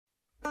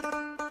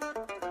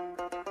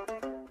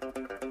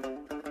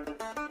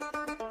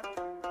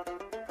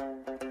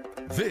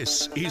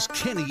This is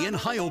Kenny and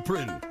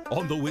Heilprin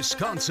on the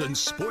Wisconsin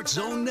Sports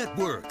Zone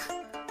Network.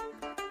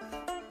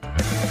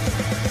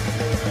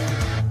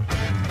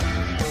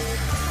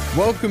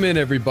 Welcome in,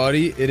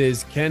 everybody. It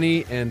is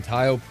Kenny and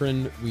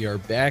Heilprin. We are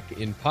back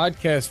in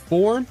podcast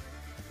form.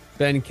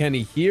 Ben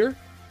Kenny here.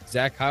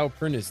 Zach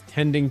Heilprin is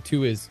tending to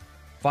his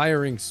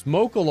firing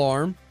smoke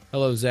alarm.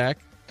 Hello, Zach.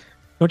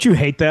 Don't you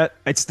hate that?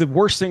 It's the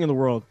worst thing in the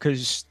world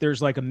because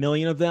there's like a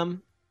million of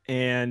them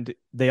and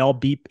they all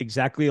beep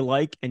exactly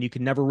alike and you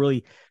can never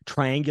really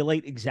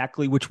triangulate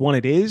exactly which one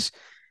it is.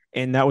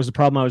 And that was the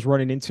problem I was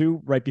running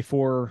into right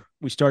before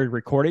we started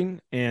recording.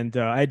 And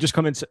I had just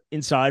come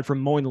inside from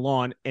mowing the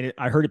lawn and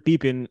I heard it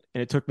beeping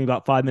and it took me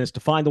about 5 minutes to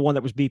find the one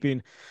that was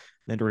beeping,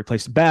 then to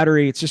replace the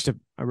battery. It's just a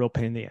real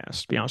pain in the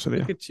ass, to be honest with you.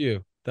 Look at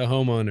you, the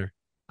homeowner.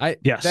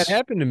 Yes. That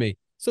happened to me.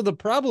 So the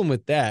problem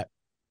with that,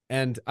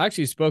 and I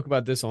actually spoke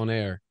about this on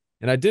air,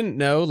 and I didn't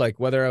know like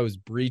whether I was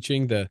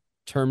breaching the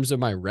terms of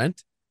my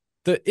rent.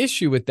 The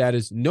issue with that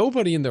is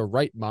nobody in their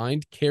right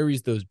mind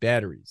carries those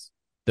batteries,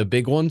 the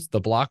big ones, the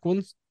block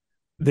ones.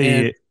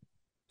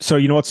 So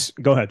you know what's,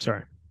 go ahead.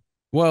 Sorry.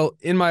 Well,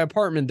 in my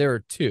apartment, there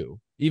are two,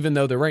 even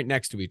though they're right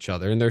next to each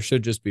other, and there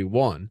should just be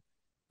one.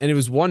 And it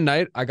was one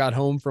night I got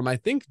home from, I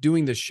think,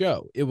 doing the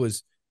show. It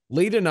was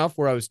late enough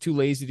where I was too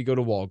lazy to go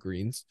to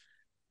Walgreens.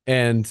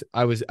 And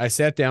I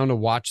sat down to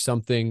watch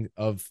something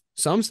of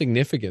some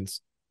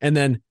significance. And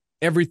then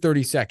every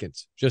 30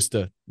 seconds, just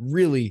a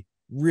really,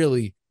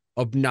 really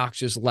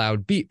obnoxious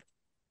loud beep.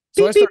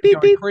 So I started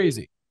going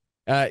crazy.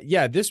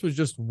 Yeah, this was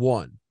just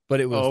one,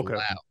 but it was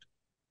loud.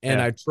 And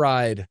yeah.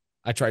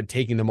 I tried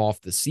taking them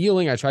off the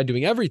ceiling. I tried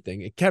doing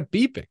everything. It kept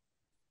beeping.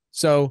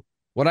 So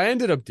what I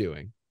ended up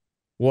doing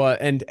was,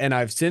 and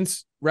I've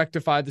since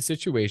rectified the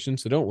situation,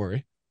 so don't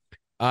worry.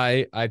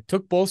 I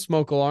took both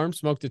smoke alarms,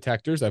 smoke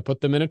detectors. I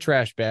put them in a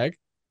trash bag.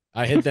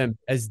 I hid them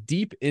as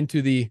deep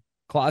into the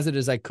closet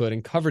as I could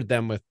and covered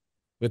them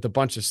with a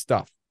bunch of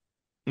stuff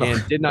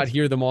and did not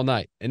hear them all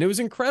night. And it was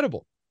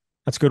incredible.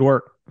 That's good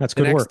work. That's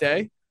good work.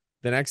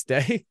 The next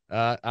day,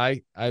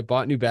 I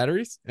bought new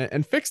batteries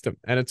and fixed them,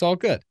 and it's all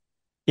good.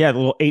 Yeah, the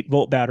little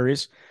 8-volt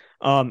batteries.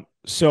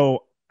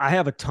 So I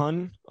have a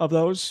ton of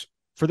those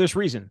for this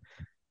reason.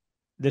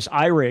 This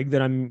iRig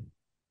that I'm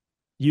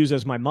use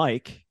as my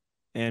mic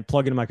and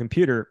plug into my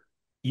computer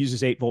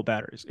uses 8-volt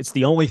batteries. It's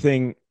the only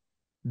thing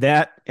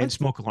that and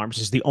smoke alarms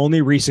is the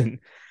only reason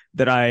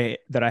that I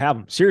have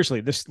them.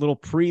 Seriously, this little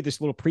pre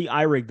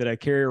iRig that I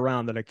carry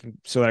around that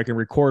I can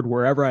record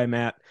wherever I'm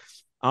at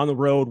on the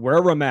road,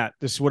 wherever I'm at.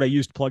 This is what I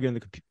use to plug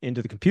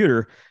into the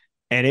computer,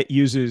 and it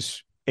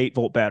uses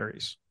 8-volt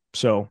batteries.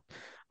 So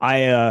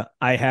I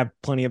have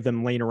plenty of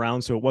them laying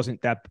around. So it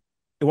wasn't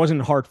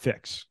a hard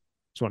fix.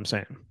 That's what I'm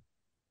saying.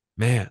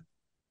 Man.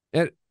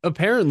 And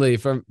apparently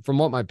from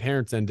what my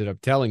parents ended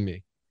up telling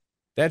me,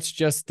 that's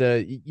just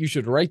you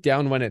should write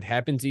down when it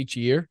happens each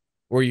year,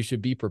 or you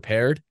should be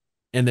prepared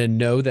and then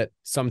know that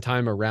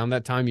sometime around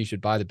that time you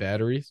should buy the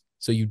batteries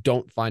so you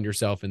don't find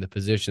yourself in the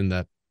position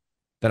that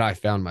I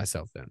found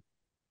myself in.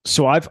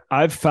 So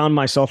I've found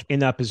myself in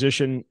that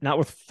position, not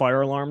with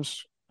fire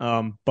alarms,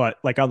 but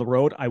like on the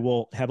road, I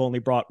will have only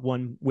brought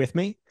one with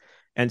me.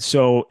 And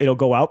so it'll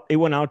go out. It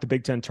went out at the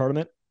Big Ten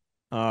tournament.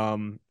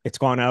 It's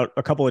gone out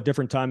a couple of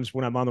different times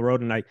when I'm on the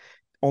road and I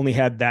only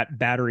had that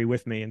battery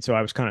with me. And so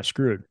I was kind of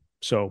screwed.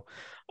 So,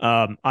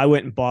 I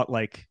went and bought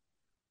like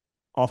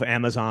off of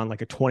Amazon,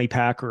 like a 20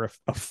 pack or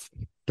a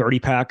 30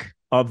 pack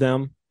of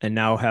them, and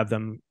now have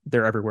them.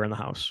 They're everywhere in the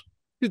house.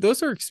 Dude,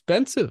 those are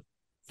expensive.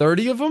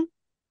 30 of them.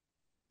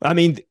 I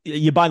mean,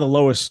 you buy the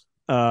lowest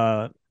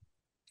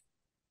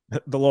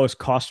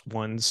cost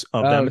ones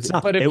of them. It's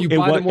not, but if you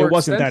buy the more it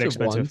wasn't that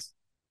expensive. Ones,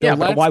 yeah.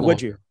 But why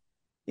would you?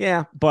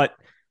 Yeah. But,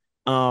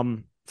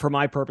 for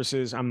my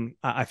purposes,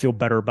 I feel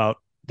better about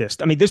this.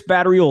 I mean, this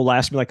battery will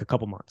last me like a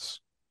couple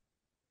months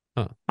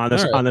on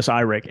this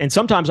iRig. And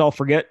sometimes I'll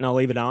forget and I'll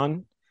leave it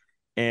on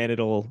and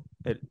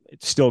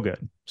it's still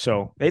good.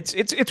 So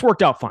it's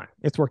worked out fine.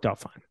 It's worked out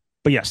fine.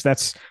 But yes,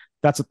 that's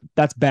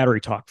battery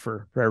talk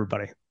for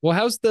everybody. Well,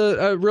 how's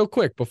the real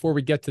quick before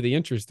we get to the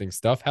interesting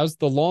stuff? How's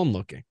the lawn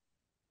looking?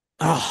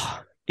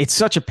 Oh, it's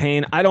such a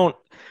pain. I don't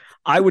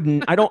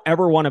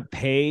ever want to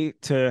pay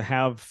to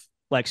have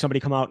like somebody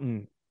come out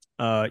and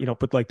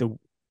put like the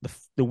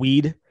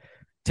weed,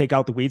 take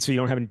out the weed so you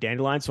don't have any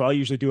dandelions. So I'll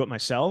usually do it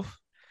myself.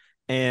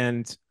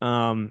 And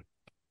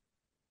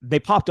they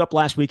popped up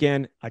last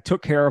weekend. I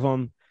took care of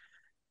them.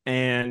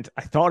 And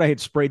I thought I had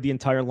sprayed the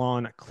entire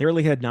lawn. I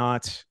clearly had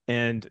not.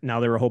 And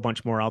now there are a whole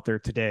bunch more out there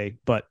today.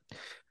 But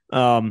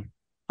I'll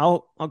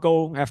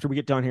go after we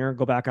get done here,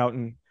 go back out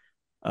and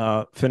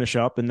finish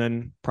up and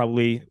then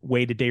probably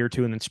wait a day or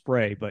two and then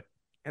spray. But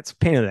it's a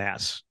pain in the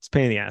ass.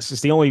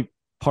 It's the only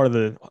part of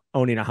the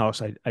owning a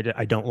house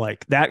I don't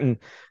like. That and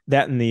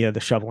the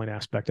shoveling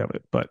aspect of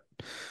it. But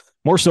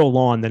more so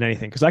lawn than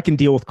anything because I can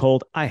deal with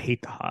cold. I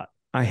hate hot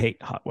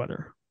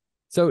weather.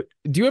 So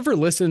do you ever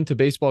listen to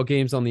baseball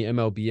games on the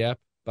MLB app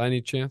by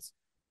any chance?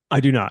 I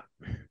do not.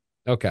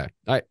 Okay.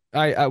 I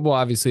well,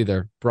 obviously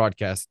they're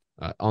broadcast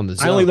on the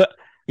Zone.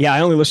 I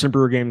only listen to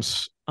Brewer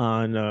games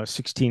on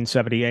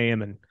 1670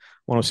 AM and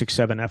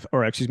 1067 F,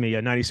 or excuse me,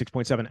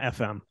 96.7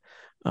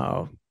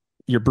 FM.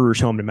 Your Brewers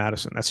home to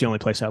Madison. That's the only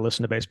place I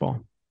listen to baseball.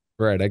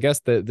 Right. I guess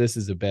that this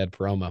is a bad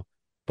promo,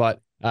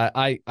 but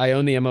I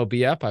own the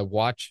MLB app. I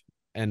watch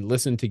and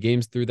listen to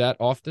games through that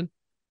often.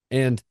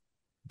 And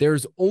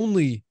there's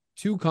only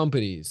two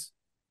companies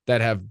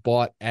that have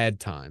bought ad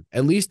time,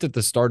 at least at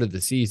the start of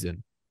the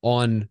season,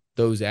 on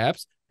those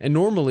apps. And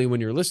normally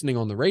when you're listening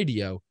on the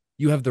radio,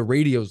 you have the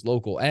radio's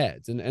local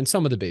ads and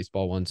some of the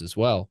baseball ones as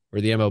well,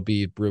 or the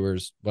MLB,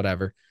 Brewers,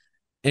 whatever.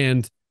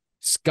 And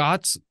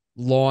Scott's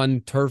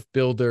Lawn Turf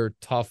Builder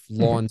Tough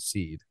Lawn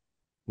Seed,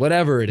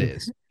 whatever it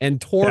is, and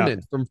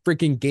Torment from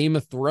freaking Game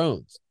of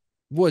Thrones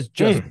was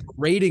just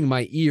grating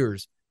my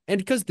ears. And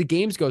because the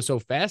games go so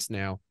fast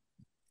now,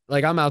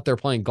 like I'm out there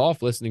playing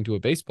golf, listening to a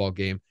baseball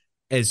game,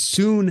 as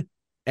soon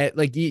as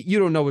like you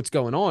don't know what's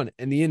going on,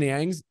 and the inning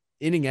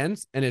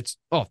ends, and it's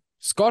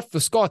Scott for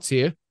Scott's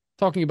here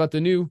talking about the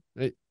new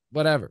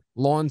whatever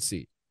lawn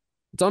seed.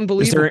 It's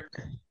unbelievable.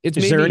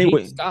 Is there any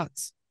way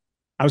Scott's?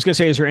 I was gonna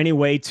say, is there any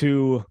way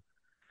to?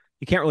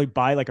 You can't really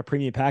buy like a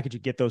premium package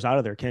and get those out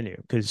of there, can you?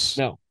 Because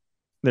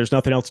there's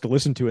nothing else to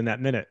listen to in that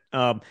minute.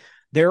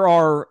 There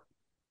are,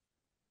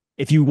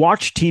 if you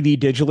watch TV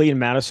digitally in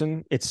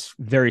Madison, it's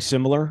very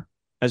similar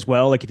as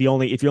well. Like if you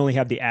only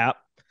have the app.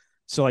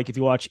 So like if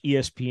you watch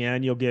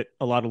ESPN, you'll get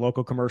a lot of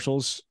local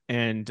commercials,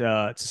 and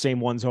it's the same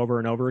ones over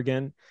and over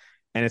again.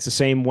 And it's the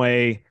same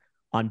way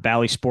on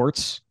Bally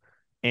Sports.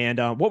 And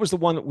what was the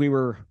one that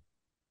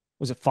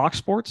was it Fox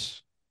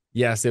Sports?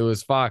 Yes, it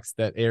was Fox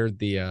that aired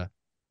the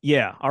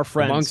our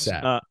friends.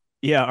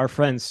 Our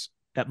friends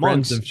at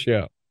Monks. Friends of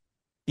show.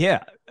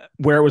 Yeah,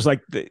 where it was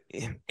like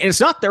and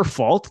it's not their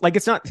fault. Like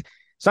it's not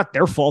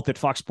their fault that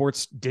Fox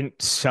Sports didn't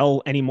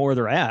sell any more of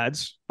their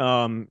ads. You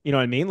know what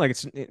I mean? Like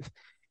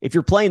if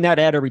you're playing that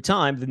ad every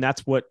time, then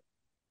that's what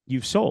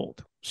you've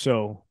sold.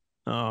 So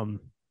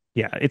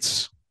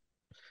it's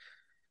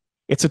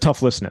a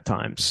tough listen at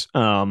times.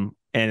 And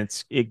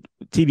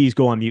TVs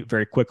go on mute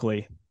very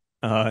quickly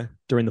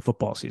during the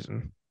football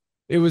season.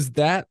 It was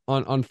that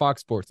on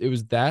Fox Sports. It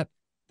was that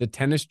the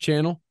Tennis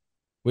Channel,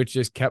 which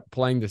just kept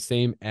playing the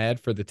same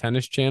ad for the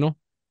Tennis Channel,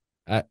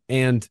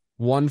 and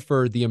one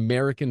for the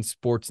American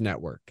Sports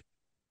Network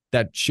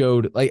that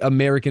showed like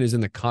American is in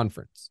the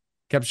conference,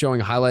 kept showing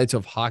highlights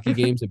of hockey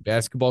games and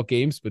basketball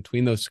games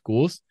between those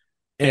schools.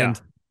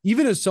 And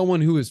even as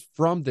someone who is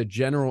from the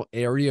general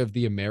area of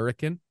the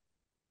American,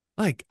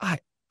 like I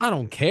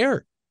don't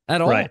care at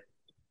all. Right.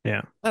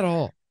 Yeah. At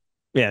all.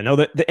 Yeah, no,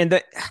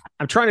 that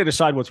I'm trying to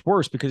decide what's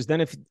worse, because then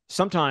if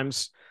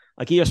sometimes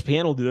like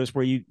ESPN will do this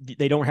where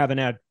they don't have an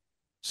ad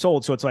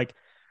sold, so it's like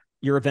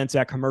your event's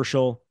at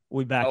commercial,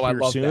 we'll be back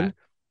here soon. That.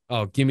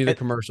 Oh, give me the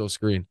commercial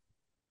screen,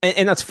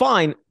 and that's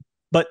fine,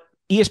 but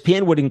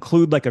ESPN would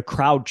include like a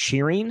crowd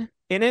cheering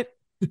in it,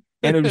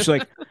 and it was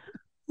like,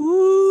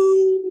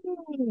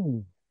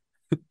 ooh.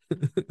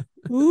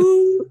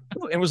 Ooh,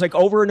 it was like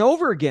over and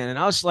over again, and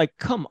I was like,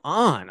 "Come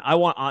on!"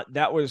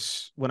 That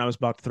was when I was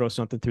about to throw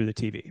something through the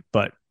TV.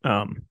 But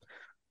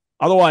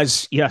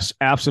otherwise, yes,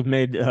 apps have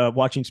made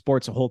watching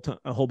sports a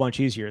whole bunch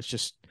easier. It's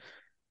just,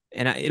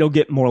 and it'll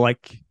get more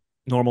like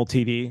normal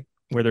TV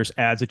where there's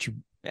ads that you.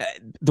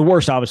 The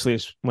worst, obviously,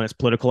 is when it's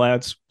political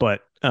ads.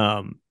 But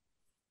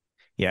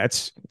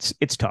it's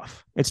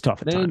tough. It's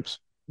tough at times.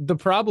 The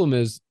problem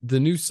is the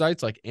new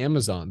sites like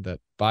Amazon that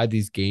buy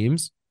these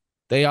games.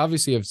 They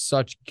obviously have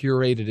such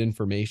curated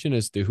information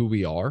as to who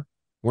we are.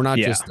 We're not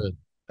just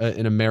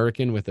an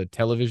American with a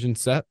television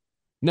set.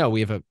 No,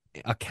 we have an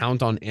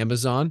account on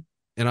Amazon,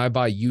 and I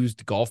buy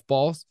used golf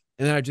balls,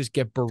 and then I just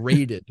get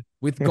berated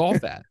with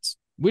golf ads,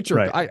 which are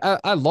right.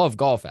 I love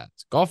golf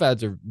ads. Golf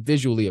ads are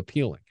visually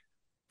appealing.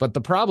 But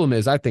the problem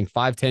is, I think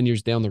 5-10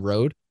 years down the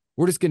road,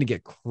 we're just going to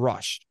get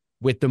crushed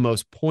with the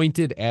most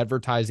pointed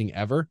advertising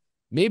ever.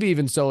 Maybe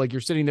even so, like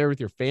you're sitting there with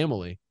your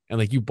family, and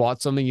like you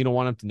bought something you don't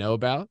want them to know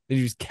about, and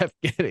you just kept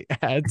getting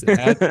ads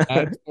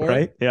for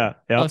right? it. Yeah.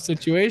 Tough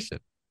situation.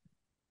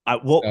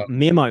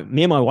 Me and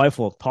my wife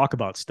will talk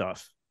about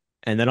stuff,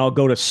 and then I'll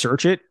go to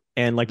search it,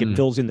 and like it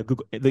fills in the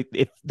Google.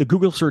 If the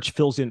Google search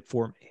fills in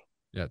for me.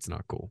 Yeah, it's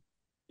not cool.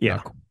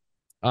 Yeah.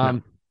 Not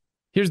cool.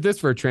 Here's this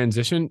for a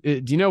transition.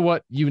 Do you know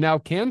what you now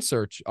can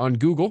search on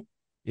Google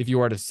if you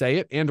are to say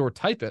it and or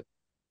type it?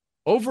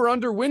 Over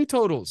under win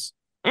totals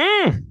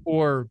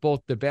for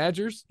both the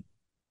Badgers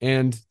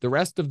and the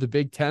rest of the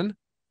Big Ten.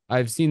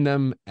 I've seen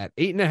them at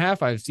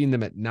 8.5. I've seen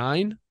them at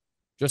 9,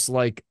 just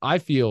like I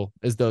feel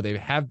as though they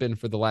have been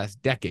for the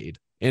last decade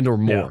and or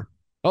more.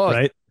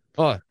 Yeah.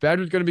 Right.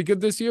 Badgers going to be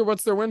good this year.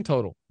 What's their win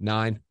total?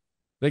 9.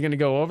 They're going to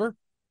go over?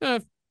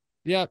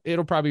 Yeah,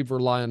 it'll probably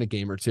rely on a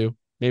game or two.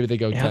 Maybe they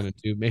go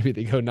 10-2. Maybe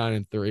they go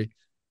 9-3.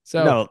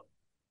 So no,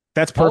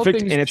 that's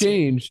perfect. And it's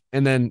changed,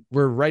 and then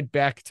we're right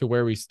back to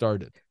where we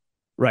started.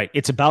 Right.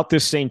 It's about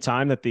this same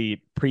time that the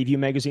preview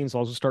magazines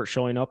also start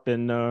showing up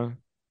in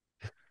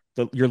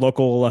your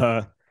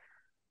local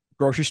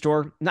grocery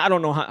store. Now, I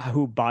don't know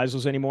who buys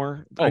those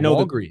anymore. I know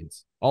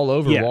Walgreens. All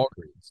over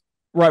Walgreens.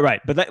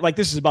 Right. But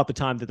this is about the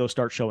time that those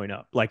start showing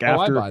up. Like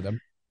after I buy them.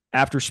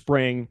 after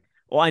spring.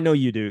 Well, I know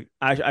you do.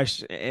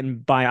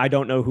 And by I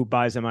don't know who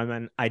buys them. I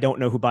mean, I don't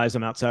know who buys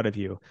them outside of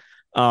you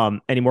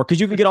anymore because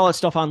you can get all that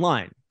stuff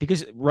online.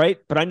 Because right,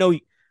 but I know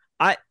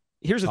I.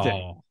 Here's the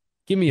thing. Oh,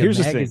 give me a Here's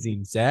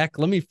magazine, Zach.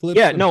 Let me flip.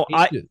 Yeah, some no,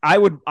 pages. I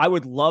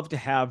would love to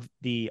have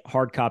the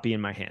hard copy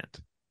in my hand.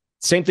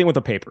 Same thing with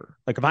the paper.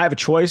 Like if I have a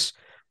choice,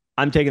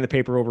 I'm taking the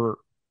paper over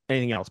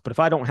anything else. But if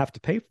I don't have to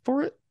pay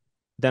for it,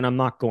 then I'm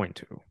not going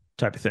to,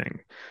 type of thing.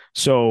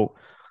 So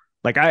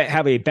like I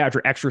have a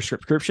Badger Extra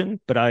subscription,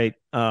 but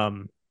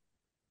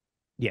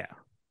yeah,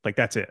 like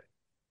that's it.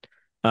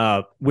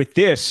 With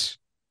this,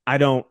 I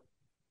don't,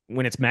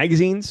 when it's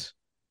magazines,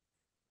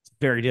 it's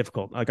very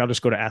difficult. Like I'll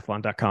just go to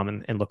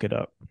athlon.com and look it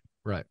up.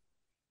 Right.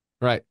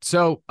 Right.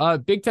 So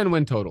Big Ten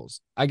win totals.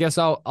 I guess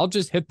I'll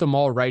just hit them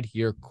all right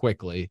here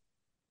quickly.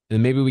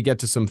 And maybe we get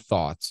to some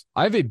thoughts.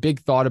 I have a big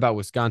thought about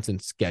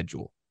Wisconsin's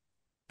schedule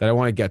that I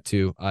want to get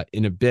to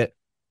in a bit.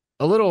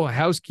 A little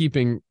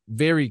housekeeping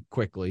very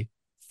quickly.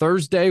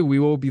 Thursday, we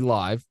will be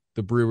live.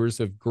 The Brewers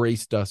have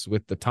graced us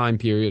with the time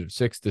period of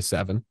 6 to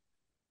 7,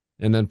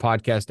 and then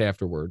podcast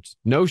afterwards.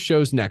 No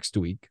shows next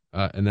week,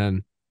 and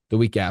then the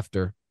week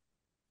after,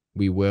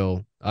 we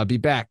will be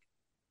back.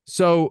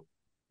 So,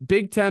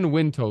 Big Ten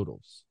win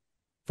totals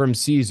from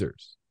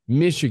Caesars: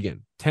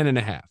 Michigan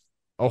 10.5,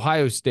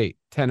 Ohio State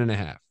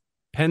 10.5,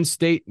 Penn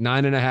State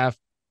 9.5,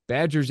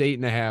 Badgers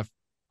 8.5,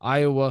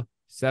 Iowa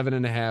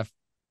 7.5,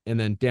 and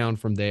then down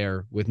from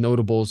there with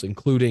notables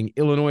including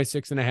Illinois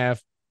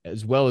 6.5,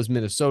 as well as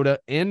Minnesota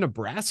and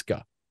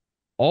Nebraska,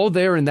 all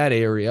there in that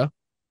area.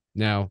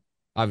 Now,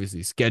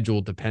 obviously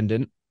schedule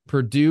dependent.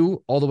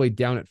 Purdue all the way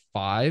down at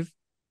 5.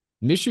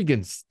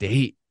 Michigan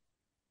State,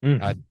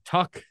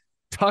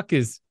 Tuck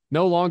is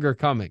no longer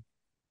coming.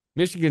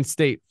 Michigan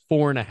State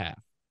 4.5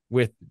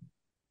 with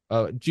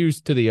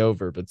juice to the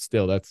over, but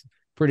still that's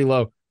pretty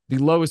low. The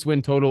lowest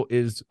win total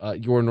is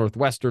your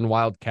Northwestern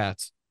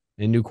Wildcats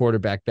and new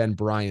quarterback Ben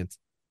Bryant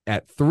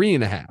at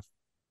 3.5.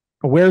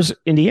 Where's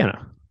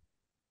Indiana?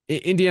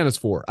 Indiana's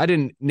 4. I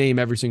didn't name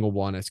every single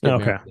one. I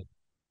skipped Maryland.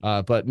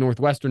 But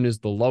Northwestern is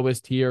the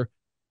lowest here.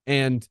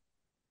 And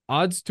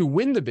odds to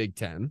win the Big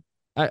Ten,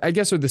 I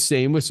guess, are the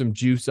same with some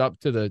juice up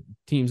to the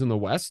teams in the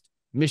West.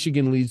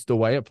 Michigan leads the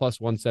way at plus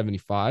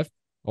 175.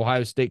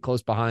 Ohio State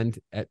close behind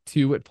at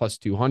 2 at plus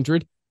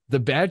 200. The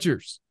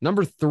Badgers,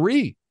 number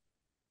 3,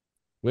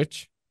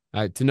 which,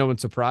 to no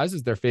one's surprise,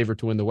 is their favorite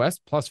to win the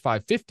West, plus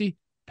 550.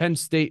 Penn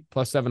State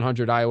plus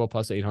 700. Iowa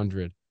plus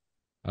 800.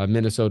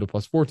 Minnesota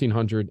plus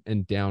 1,400,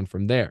 and down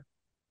from there.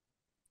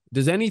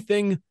 Does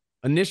anything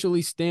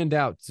initially stand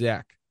out,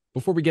 Zach,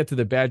 before we get to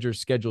the Badgers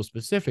schedule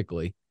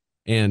specifically,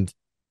 and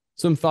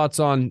some thoughts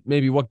on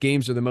maybe what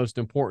games are the most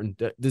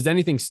important? Does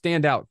anything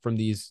stand out from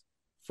these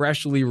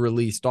freshly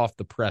released off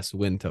the press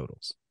win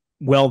totals?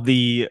 Well,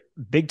 the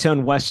Big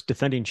Ten West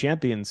defending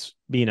champions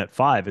being at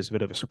 5 is a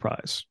bit of a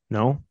surprise.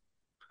 No?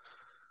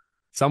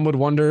 Some would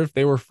wonder if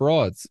they were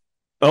frauds.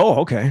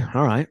 Oh, okay.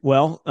 All right.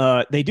 Well,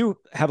 they do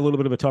have a little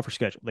bit of a tougher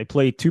schedule. They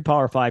play 2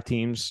 Power 5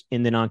 teams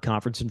in the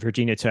non-conference in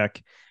Virginia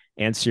Tech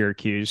and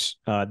Syracuse.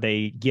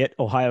 They get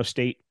Ohio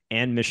State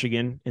and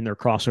Michigan in their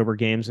crossover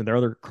games, and their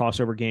other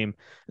crossover game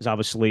is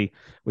obviously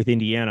with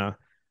Indiana.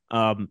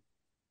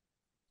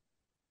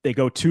 They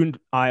go to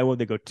Iowa.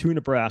 They go to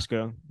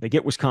Nebraska. They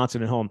get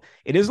Wisconsin at home.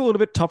 It is a little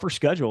bit tougher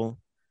schedule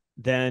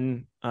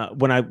than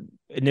when I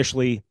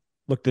initially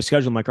looked at the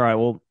schedule. I'm like, all right,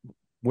 well,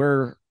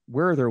 where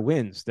are their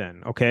wins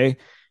then? Okay.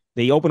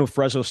 They open with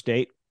Fresno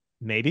State,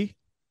 maybe.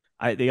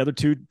 The other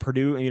 2,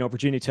 Purdue,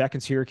 Virginia Tech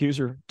and Syracuse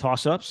are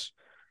toss-ups.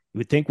 You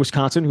would think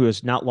Wisconsin, who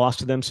has not lost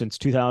to them since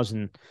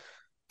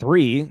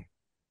 2003,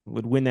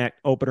 would win that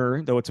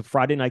opener, though it's a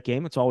Friday night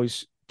game. It's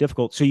always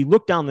difficult. So you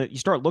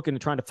start looking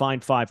and trying to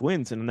find 5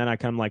 wins, and then I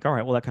kind of like, all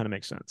right, well, that kind of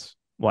makes sense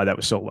why that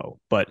was so low.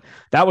 But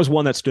that was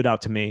one that stood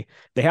out to me.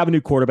 They have a new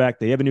quarterback.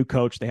 They have a new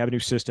coach. They have a new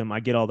system. I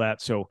get all that.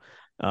 So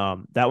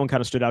that one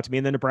kind of stood out to me.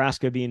 And then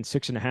Nebraska being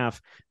 6.5.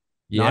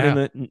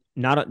 Yeah.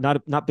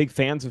 Not big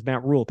fans of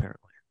Matt Rule,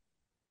 apparently.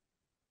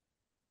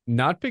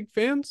 Not big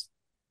fans?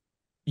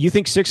 You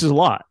think 6 is a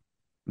lot?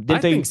 I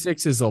think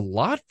 6 is a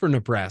lot for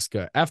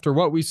Nebraska after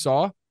what we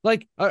saw.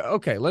 Like,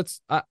 okay,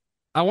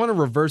 I want to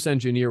reverse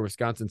engineer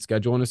Wisconsin's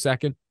schedule in a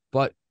second,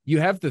 but you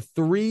have the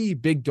 3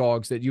 big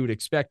dogs that you would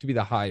expect to be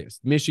the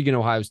highest: Michigan,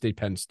 Ohio State,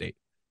 Penn State.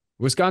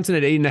 Wisconsin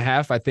at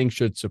 8.5, I think,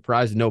 should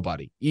surprise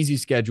nobody. Easy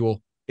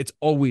schedule. It's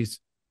always,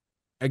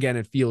 again,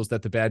 it feels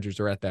that the Badgers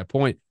are at that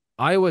point.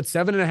 Iowa at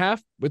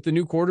 7.5 with the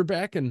new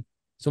quarterback and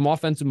some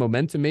offensive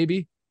momentum,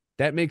 maybe.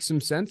 That makes some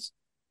sense.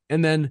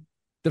 And then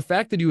the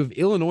fact that you have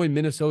Illinois,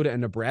 Minnesota,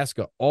 and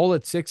Nebraska all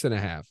at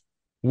 6.5,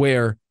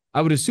 where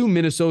I would assume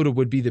Minnesota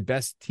would be the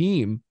best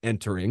team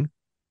entering,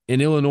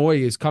 and Illinois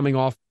is coming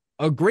off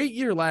a great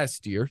year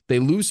last year. They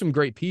lose some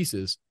great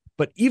pieces,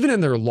 but even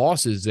in their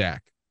losses,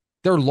 Zach,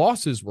 their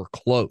losses were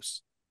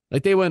close.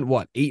 Like they went,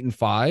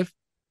 8-5?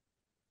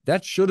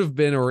 That should have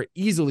been, or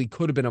easily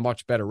could have been, a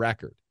much better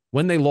record.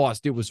 When they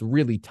lost, it was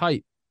really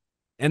tight.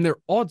 And they're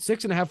all at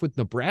 6.5 with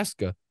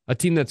Nebraska, a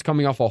team that's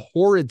coming off a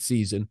horrid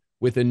season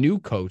with a new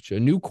coach, a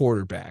new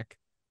quarterback.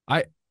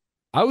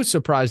 I was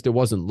surprised it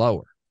wasn't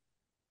lower.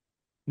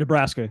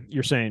 Nebraska,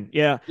 you're saying.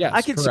 Yeah, Yes,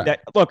 I can see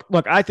correct. that.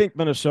 Look, I think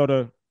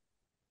Minnesota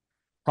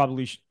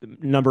probably the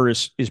number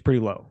is pretty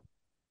low.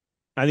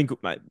 I think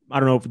I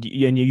don't know if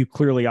and you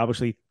clearly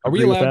obviously Are we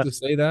agree with allowed that. to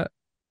say that?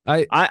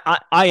 I I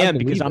I am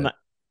because believe I'm it.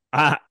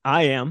 not.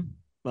 I am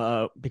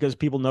because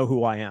people know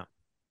who I am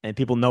and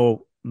people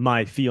know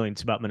my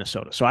feelings about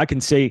Minnesota. So I can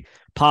say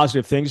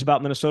positive things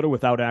about Minnesota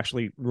without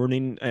actually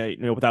ruining,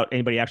 without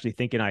anybody actually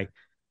thinking I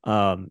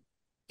um,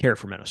 care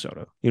for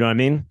Minnesota. You know what I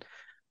mean?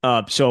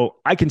 So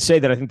I can say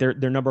that I think their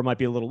number might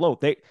be a little low.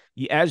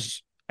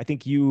 As I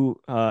think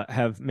you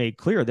have made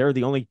clear, they're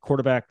the only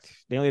quarterback.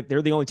 They're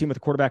the only team with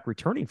a quarterback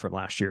returning from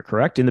last year,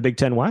 correct? In the Big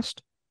Ten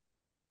West.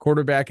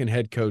 Quarterback and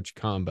head coach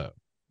combo.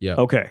 Yep.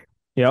 Okay.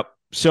 Yep.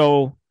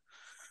 So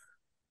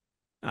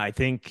I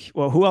think.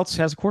 Well, who else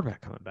has a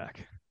quarterback coming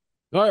back?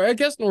 Well, I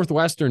guess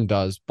Northwestern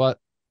does, but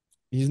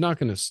he's not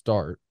going to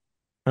start.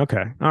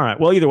 Okay. All right.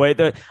 Well, either way,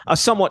 a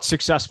somewhat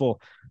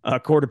successful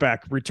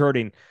quarterback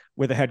returning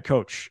with a head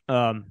coach.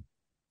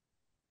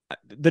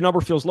 The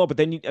number feels low, but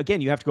then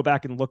again, you have to go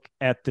back and look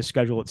at the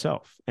schedule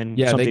itself, and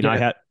Yeah, something I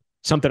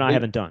they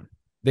haven't done.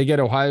 they get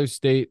Ohio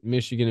State,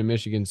 Michigan, and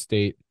Michigan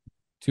State.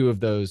 Two of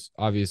those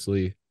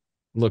obviously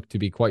look to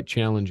be quite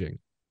challenging.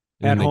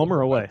 And then At they home get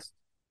or away? West.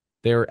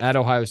 They're at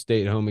Ohio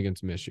State, home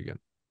against Michigan.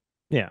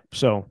 Yeah.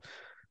 So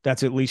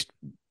that's at least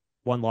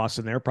one loss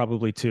in there,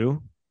 probably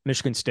two.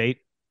 Michigan State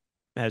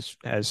has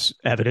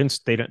evidence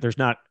there's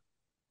not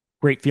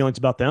great feelings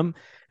about them,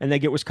 and they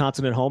get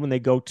Wisconsin at home, and they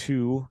go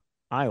to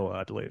Iowa,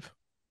 I believe.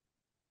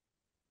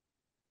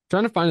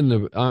 Trying to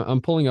find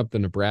I'm pulling up the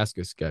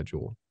Nebraska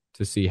schedule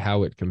to see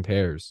how it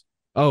compares.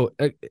 Oh,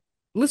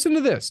 listen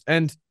to this.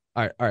 And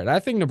all right. I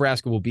think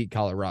Nebraska will beat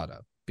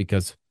Colorado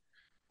because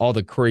all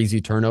the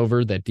crazy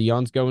turnover that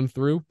Deion's going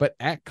through. But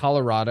at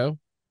Colorado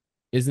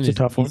isn't It's a as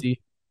tough one.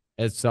 easy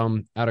as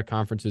some out of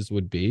conferences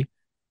would be.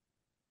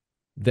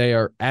 They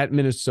are at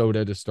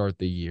Minnesota to start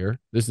the year.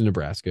 This is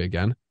Nebraska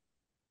again.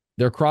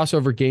 Their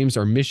crossover games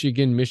are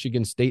Michigan,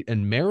 Michigan State,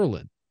 and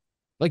Maryland.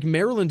 Like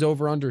Maryland's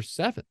over under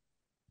 7.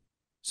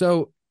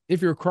 So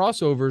if your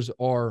crossovers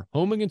are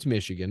home against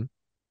Michigan,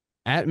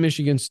 at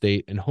Michigan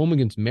State, and home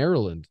against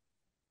Maryland,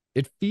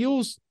 it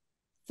feels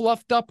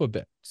fluffed up a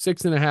bit.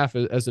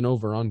 6.5 as an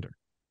over under.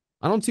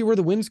 I don't see where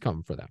the wins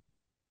come for them.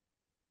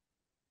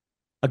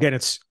 Again,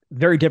 it's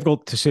very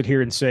difficult to sit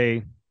here and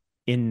say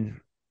in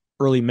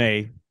early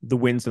May the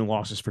wins and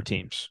losses for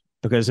teams,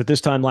 because at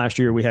this time last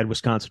year we had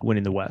Wisconsin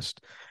winning the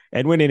West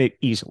and winning it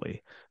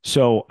easily.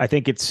 So I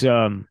think it's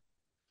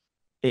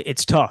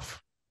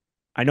tough.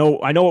 I know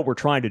what we're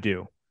trying to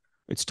do.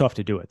 It's tough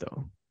to do it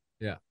though.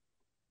 Yeah.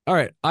 All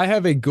right. I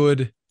have a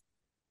good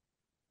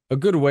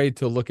way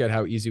to look at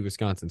how easy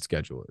Wisconsin's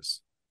schedule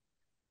is.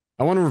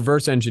 I want to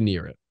reverse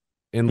engineer it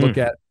and look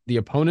at the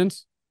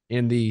opponents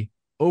and the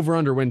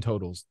over-under win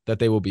totals that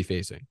they will be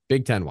facing,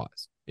 Big Ten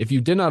wise. If you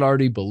did not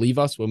already believe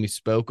us when we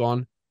spoke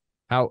on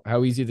how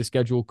easy the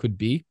schedule could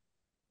be,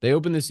 they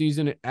opened the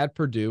season at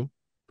Purdue.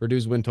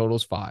 Purdue's win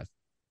totals 5.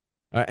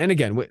 And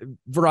again,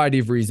 variety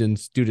of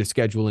reasons due to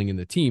scheduling in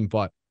the team,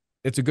 but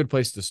it's a good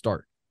place to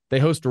start. They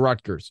host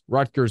Rutgers.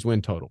 Rutgers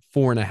win total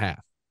 4.5.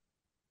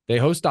 They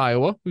host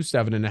Iowa, who's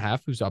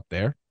 7.5, who's up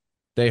there.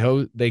 They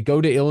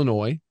go to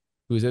Illinois,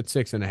 who's at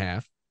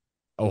 6.5.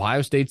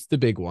 Ohio State's the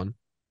big one.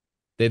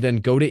 They then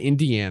go to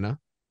Indiana,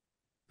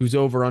 who's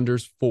over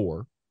unders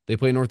 4. They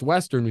play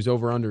Northwestern, who's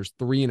over unders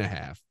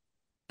 3.5.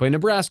 Play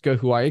Nebraska,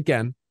 who I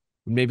again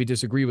would maybe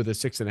disagree with a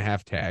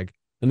 6.5 tag.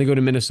 And they go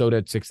to Minnesota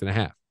at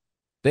 6.5.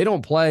 They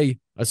don't play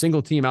a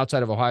single team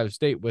outside of Ohio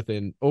State with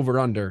an over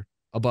under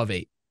above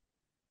 8.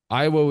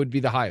 Iowa would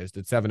be the highest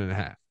at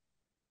 7.5.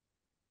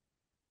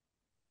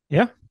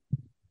 Yeah.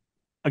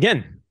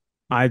 Again,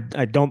 I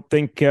don't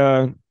think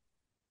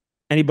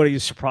anybody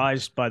is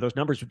surprised by those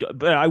numbers,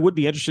 but I would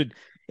be interested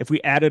if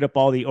we added up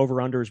all the over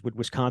unders. Would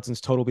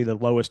Wisconsin's total be the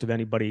lowest of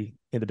anybody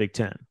in the Big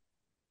Ten?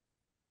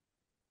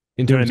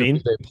 In You know terms what I of mean?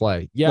 who they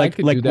play. Yeah, Like I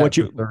could do that what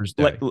for you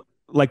Thursday.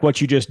 like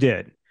what you just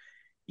did.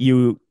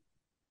 You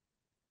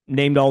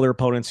named all their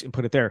opponents and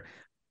put it there.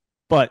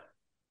 But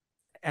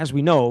as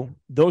we know,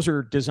 those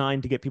are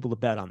designed to get people to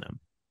bet on them,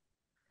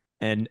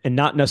 and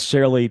not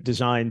necessarily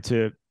designed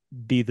to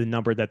be the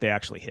number that they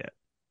actually hit.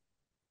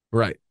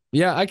 Right.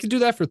 Yeah, I could do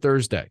that for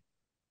Thursday.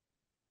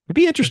 It'd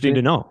be interesting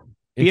to know.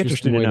 Be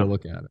interesting way to to know.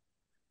 look at it.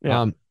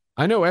 Yeah.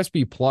 I know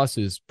SB Plus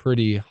is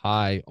pretty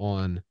high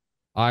on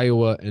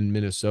Iowa and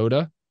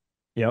Minnesota.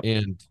 Yep.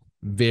 And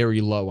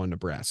very low on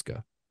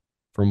Nebraska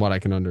from what I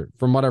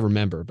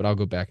remember, but I'll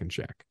go back and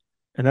check.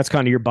 And that's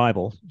kind of your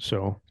Bible.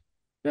 So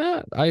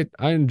yeah, I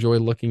enjoy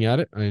looking at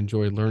it. I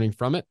enjoy learning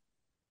from it.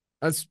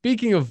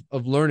 Speaking of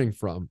learning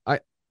from, I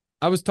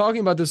was talking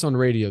about this on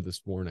radio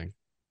this morning.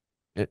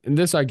 And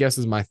this, I guess,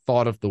 is my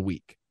thought of the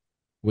week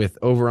with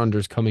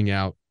over-unders coming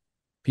out.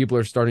 People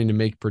are starting to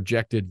make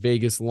projected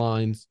Vegas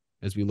lines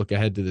as we look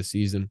ahead to the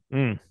season.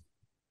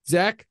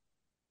 Zach,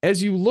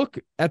 as you look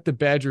at the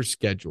Badgers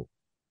schedule,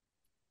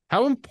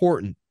 how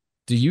important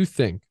do you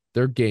think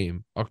their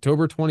game,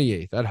 October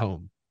 28th at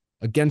home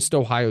against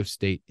Ohio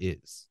State,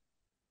 is?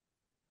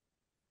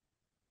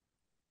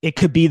 It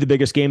could be the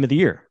biggest game of the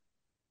year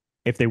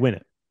if they win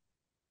it.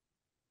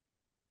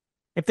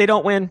 If they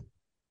don't win,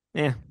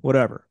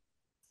 whatever.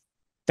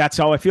 That's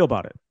how I feel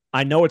about it.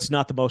 I know it's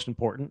not the most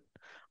important.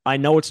 I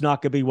know it's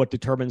not going to be what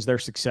determines their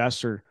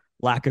success or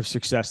lack of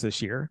success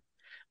this year.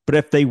 But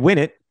if they win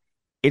it,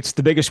 it's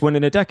the biggest win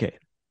in a decade.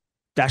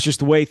 That's just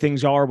the way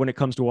things are when it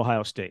comes to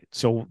Ohio State.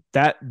 So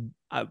that,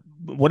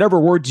 whatever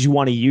words you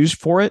want to use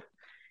for it,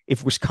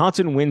 if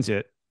Wisconsin wins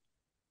it,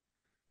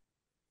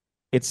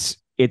 it's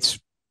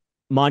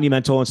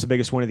monumental and it's the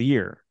biggest win of the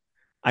year.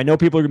 I know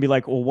people are going to be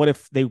like, well, what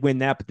if they win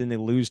that, but then they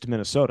lose to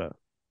Minnesota?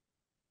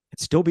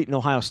 It's still beating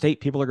Ohio State.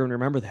 People are going to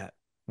remember that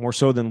more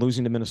so than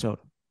losing to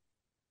Minnesota,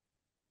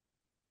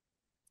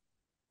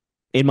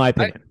 in my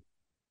opinion.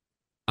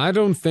 I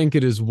don't think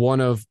it is one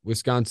of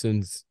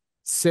Wisconsin's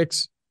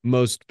 6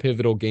 most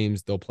pivotal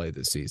games they'll play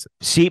this season.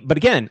 See, but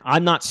again,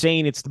 I'm not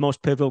saying it's the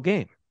most pivotal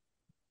game.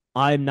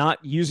 I'm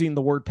not using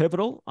the word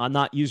pivotal. I'm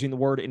not using the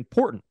word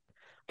important.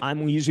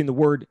 I'm using the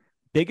word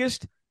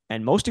biggest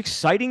and most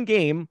exciting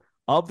game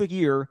of the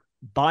year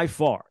by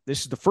far.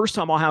 This is the first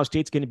time Ohio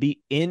State's going to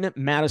be in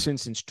Madison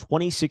since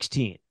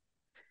 2016.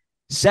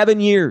 7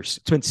 years.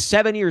 It's been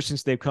 7 years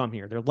since they've come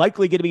here. They're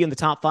likely going to be in the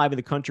top 5 in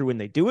the country when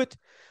they do it.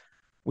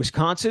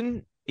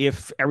 Wisconsin,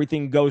 if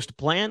everything goes to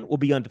plan, will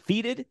be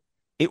undefeated.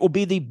 It will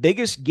be the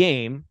biggest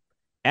game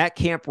at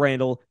Camp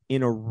Randall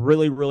in a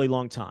really, really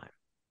long time.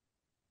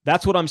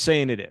 That's what I'm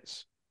saying it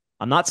is.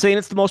 I'm not saying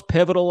it's the most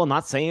pivotal. I'm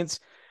not saying it's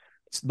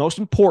the most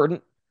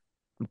important.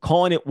 I'm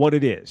calling it what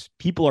it is.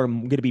 People are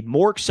going to be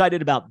more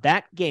excited about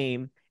that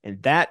game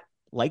and that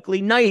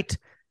likely night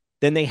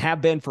than they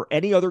have been for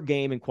any other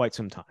game in quite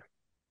some time.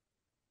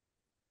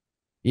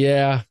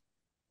 Yeah.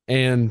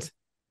 And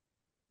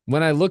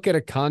when I look at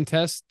a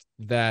contest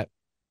that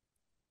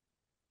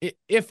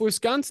if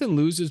Wisconsin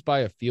loses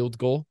by a field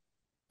goal,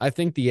 I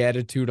think the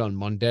attitude on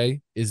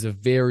Monday is a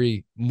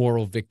very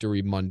moral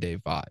victory Monday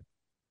vibe.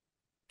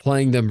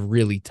 Playing them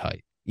really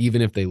tight,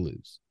 even if they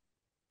lose,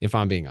 if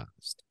I'm being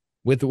honest.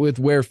 With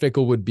where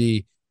Fickell would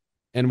be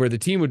and where the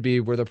team would be,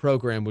 where the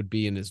program would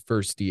be in his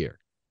first year.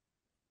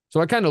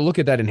 So I kind of look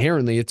at that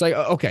inherently. It's like,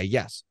 okay,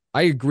 yes,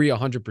 I agree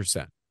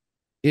 100%.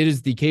 It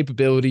is the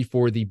capability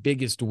for the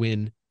biggest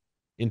win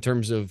in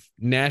terms of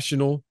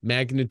national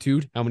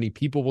magnitude, how many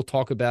people will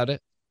talk about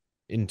it,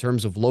 in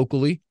terms of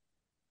locally,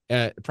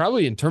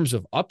 probably in terms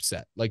of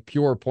upset, like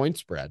pure point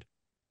spread,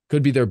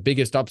 could be their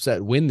biggest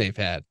upset win they've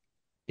had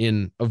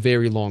in a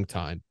very long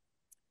time.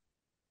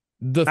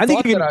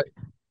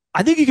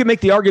 I think you can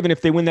make the argument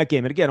if they win that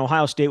game. And again,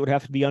 Ohio State would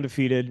have to be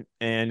undefeated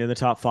and in the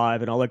top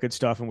 5 and all that good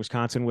stuff. And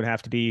Wisconsin would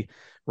have to be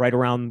right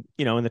around,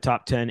 in the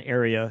top 10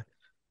 area.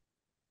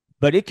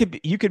 But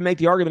you could make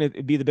the argument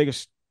it'd be the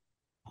biggest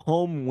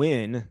home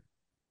win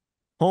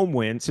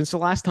since the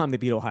last time they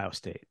beat Ohio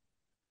State,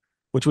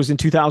 which was in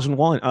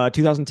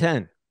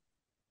 2010.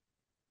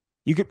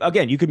 You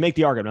could make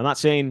the argument. I'm not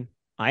saying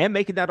I am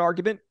making that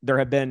argument. There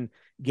have been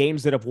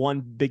games that have won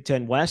Big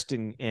Ten West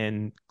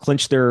and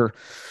clinched their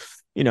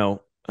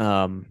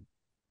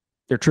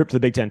trip to the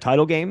Big Ten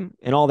title game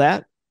and all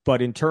that.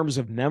 But in terms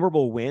of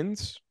memorable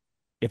wins,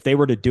 if they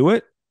were to do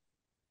it,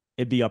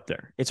 it'd be up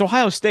there. It's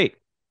Ohio State.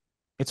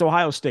 It's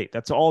Ohio State.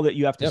 That's all that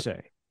you have to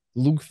say.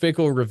 Luke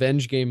Fickell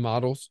revenge game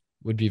models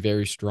would be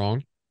very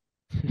strong.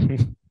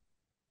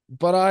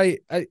 But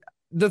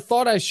the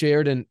thought I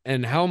shared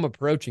and how I'm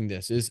approaching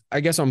this is, I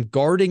guess I'm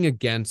guarding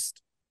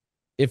against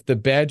if the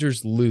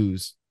Badgers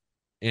lose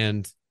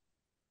and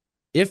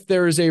if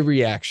there is a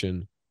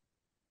reaction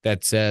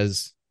that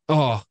says,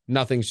 oh,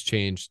 nothing's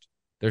changed.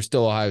 They're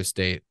still Ohio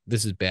State.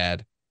 This is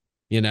bad.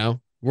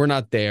 We're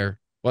not there.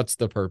 What's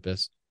the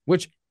purpose?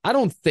 Which I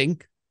don't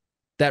think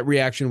that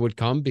reaction would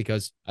come,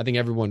 because I think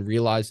everyone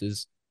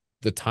realizes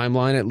the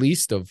timeline, at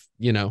least, of,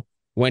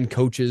 when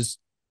coaches,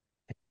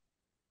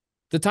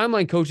 the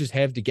timeline coaches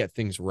have to get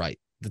things right.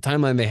 The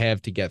timeline they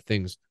have to get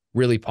things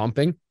really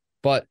pumping.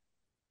 But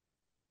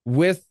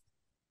with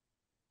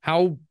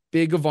how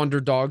big of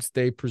underdogs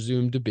they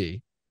presume to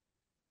be,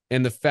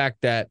 and the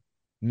fact that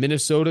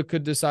Minnesota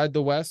could decide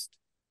the West,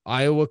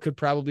 Iowa could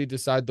probably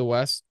decide the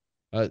West,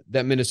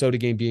 that Minnesota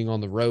game being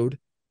on the road,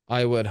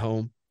 Iowa at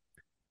home,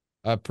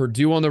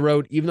 Purdue on the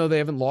road, even though they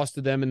haven't lost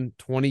to them in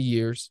 20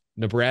 years,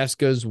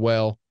 Nebraska as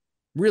well.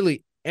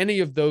 Really, any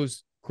of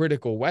those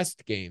critical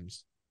West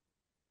games,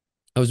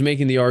 I was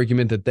making the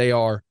argument that they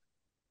are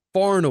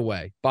far and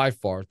away, by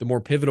far, the more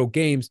pivotal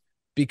games,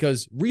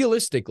 because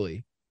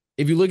realistically,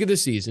 if you look at the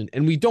season,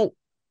 and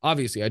I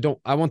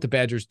want the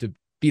Badgers to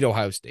beat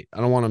Ohio State. I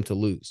don't want them to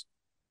lose.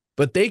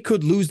 But they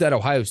could lose that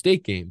Ohio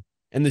State game,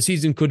 and the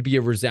season could be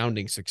a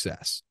resounding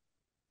success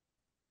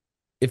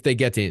if they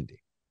get to Indy,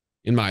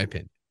 in my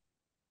opinion.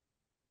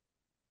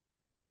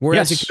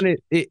 Whereas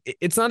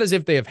it's not as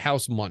if they have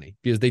house money,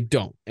 because they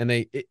don't. And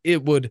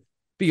it would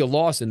be a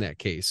loss in that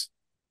case,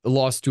 a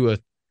loss to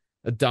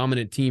a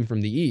dominant team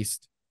from the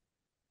East.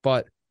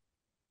 But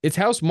it's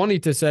house money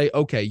to say,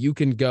 okay, you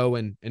can go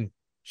and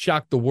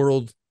shock the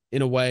world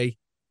in a way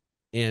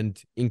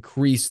and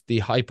increase the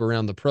hype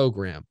around the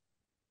program.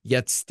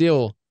 Yet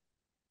still,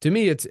 To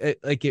me, it's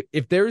like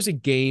if there's a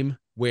game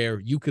where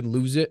you could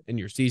lose it and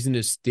your season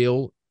is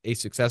still a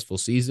successful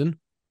season,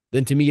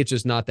 then to me, it's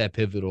just not that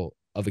pivotal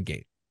of a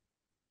game.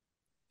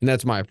 And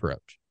that's my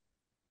approach.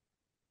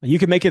 You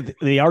could make it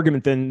the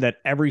argument then that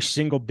every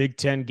single Big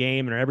Ten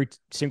game or every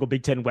single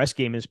Big Ten West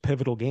game is a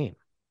pivotal game.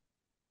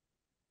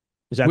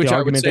 Is that Which the I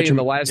would argument say that in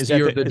the last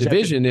year of the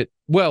division,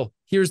 well,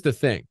 here's the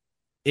thing.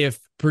 If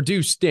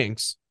Purdue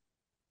stinks,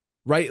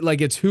 right,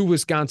 like it's who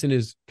Wisconsin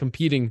is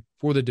competing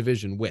for the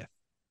division with.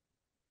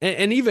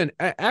 And even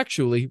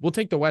actually, we'll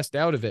take the West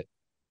out of it.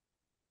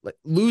 Like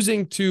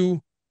losing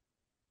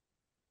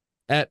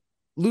at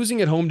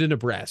home to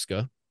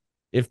Nebraska,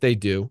 if they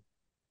do,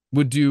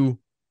 would do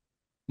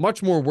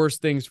much more worse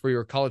things for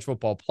your college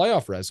football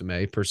playoff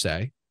resume, per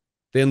se,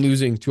 than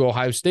losing to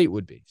Ohio State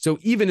would be. So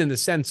even in the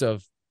sense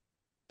of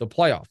the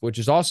playoff, which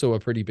is also a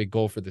pretty big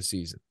goal for the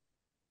season,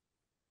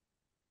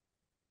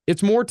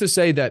 it's more to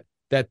say that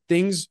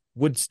things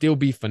would still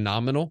be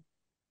phenomenal,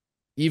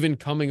 even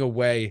coming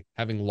away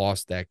having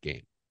lost that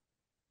game.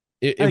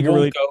 It won't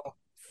really go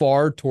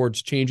far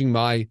towards changing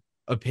my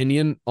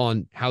opinion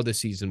on how the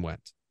season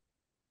went.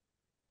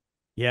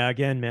 Yeah,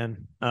 again,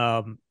 man.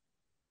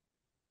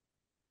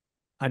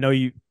 I know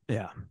you,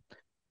 yeah.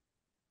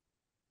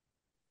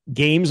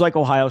 Games like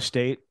Ohio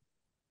State,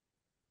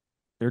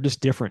 they're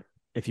just different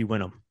if you win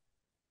them.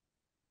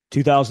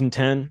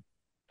 2010,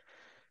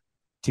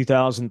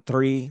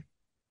 2003,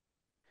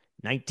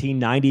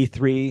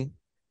 1993,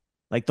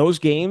 like those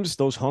games,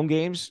 those home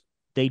games,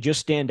 they just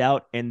stand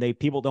out and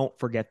people don't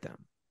forget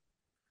them.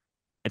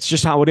 It's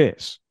just how it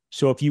is.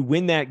 So if you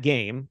win that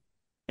game,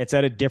 it's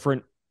at a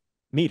different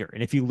meter.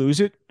 And if you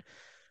lose it,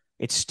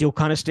 it still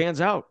kind of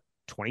stands out.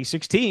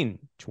 2016,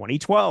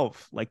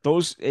 2012, like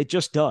those, it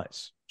just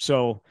does.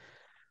 So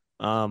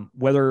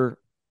whether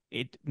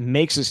it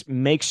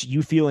makes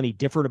you feel any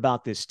different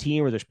about this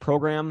team or this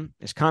program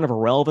is kind of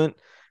irrelevant.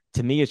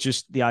 To me, it's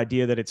just the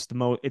idea that it's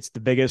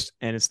the biggest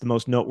and it's the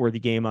most noteworthy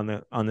game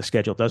on the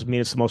schedule. Doesn't mean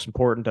it's the most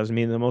important, doesn't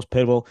mean the most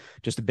pivotal,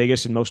 just the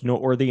biggest and most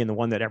noteworthy and the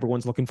one that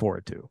everyone's looking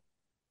forward to.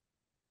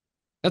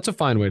 That's a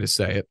fine way to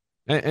say it.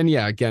 And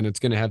yeah, again, it's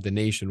going to have the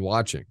nation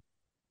watching.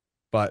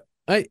 But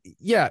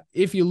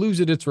if you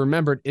lose it, it's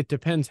remembered. It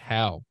depends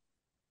how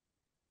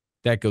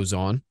that goes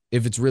on.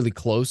 If it's really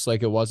close,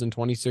 like it was in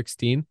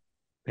 2016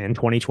 and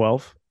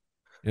 2012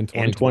 and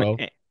 2012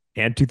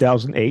 and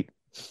 2008,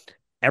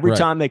 every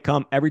time they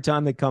come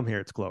here,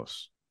 it's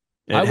close.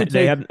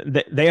 They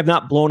have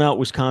not blown out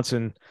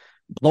Wisconsin,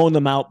 blown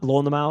them out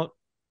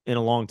in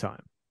a long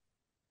time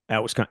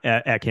at Wisconsin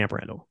at Camp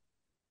Randall.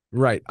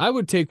 Right. I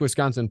would take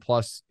Wisconsin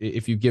plus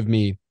if you give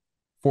me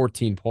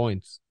 14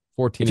 points,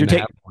 14 and a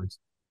half points.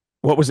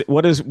 What was it?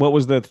 What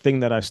was the line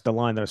that I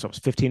saw? It was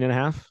 15 and a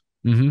half?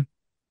 Mm-hmm.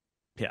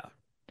 Yeah.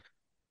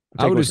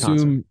 I would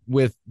assume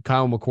with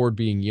Kyle McCord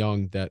being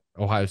young that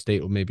Ohio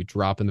State will maybe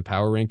drop in the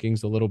power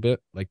rankings a little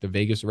bit, like the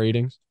Vegas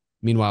ratings.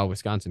 Meanwhile,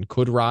 Wisconsin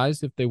could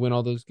rise if they win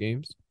all those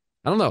games.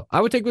 I don't know. I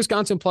would take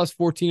Wisconsin plus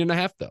 14 and a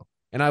half though.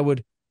 And I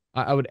would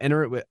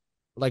enter it with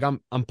like,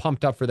 I'm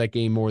pumped up for that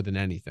game more than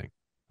anything.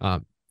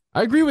 I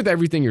agree with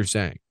everything you're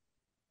saying.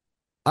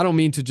 I don't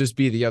mean to just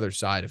be the other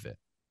side of it.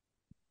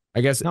 I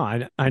guess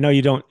no, I know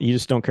you don't. You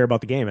just don't care about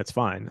the game. It's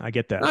fine. I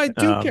get that. I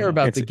do care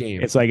about the game.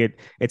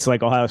 It's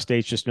like Ohio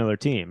State's just another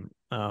team.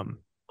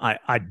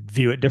 I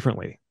view it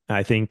differently.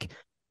 I think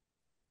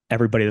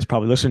everybody that's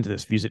probably listening to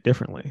this views it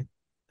differently.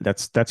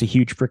 That's a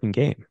huge freaking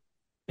game.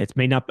 It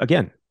may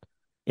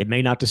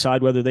not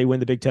decide whether they win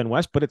the Big Ten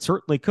West, but it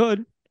certainly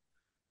could.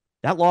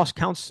 That loss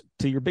counts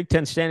to your Big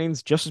Ten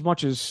standings just as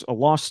much as a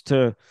loss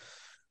to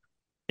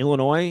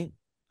Illinois.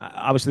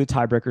 Obviously, the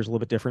tiebreaker is a little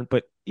bit different,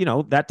 but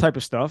that type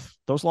of stuff,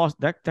 those loss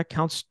that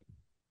counts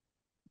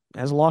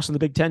as a loss in the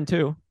Big Ten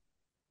too.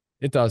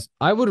 It does.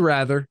 I would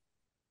rather.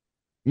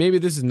 Maybe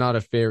this is not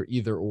a fair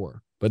either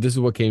or, but this is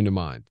what came to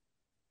mind.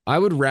 I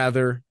would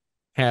rather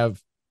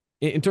have,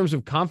 in terms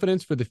of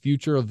confidence for the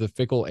future of the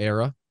Fickell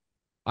era,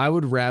 I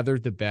would rather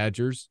the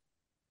Badgers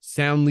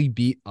soundly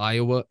beat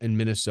Iowa and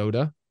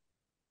Minnesota,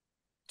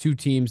 two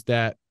teams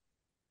that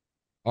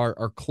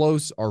are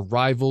close, are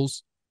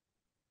rivals,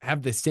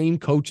 have the same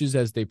coaches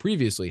as they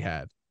previously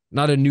had.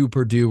 Not a new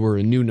Purdue or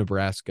a new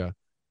Nebraska,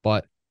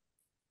 but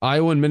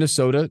Iowa and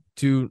Minnesota,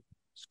 two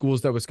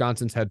schools that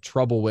Wisconsin's had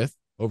trouble with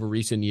over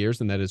recent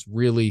years, and that has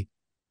really,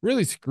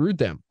 really screwed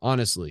them,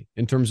 honestly,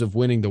 in terms of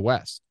winning the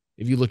West.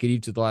 If you look at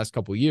each of the last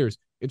couple of years,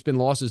 it's been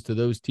losses to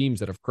those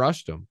teams that have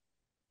crushed them.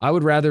 I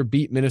would rather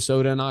beat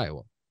Minnesota and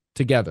Iowa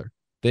together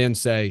than,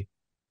 say,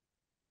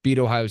 beat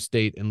Ohio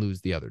State and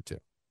lose the other two.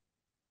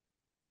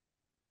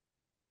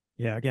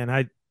 Yeah, again,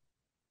 I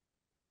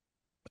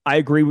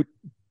agree with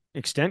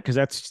extent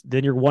because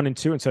then you're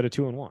 1-2 instead of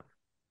 2-1.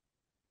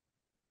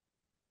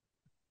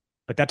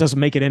 But that doesn't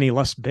make it any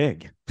less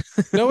big.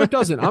 No, it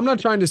doesn't. I'm not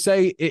trying to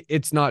say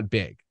it's not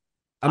big.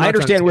 I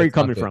understand where you're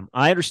coming from.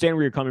 I understand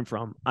where you're coming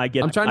from.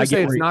 I'm trying to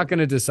say it's not going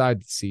to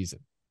decide the season.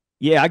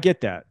 Yeah, I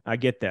get that.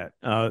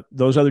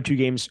 Those other two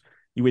games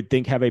you would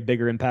think have a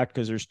bigger impact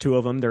because there's two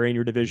of them. They're in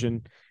your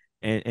division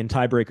and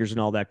tiebreakers and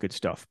all that good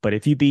stuff. But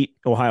if you beat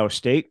Ohio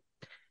State,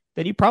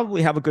 then you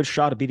probably have a good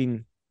shot of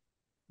beating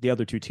the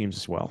other two teams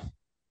as well.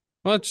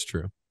 Well, that's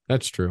true.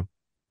 That's true.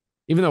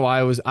 Even though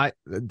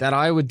that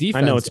Iowa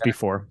defense, I know it's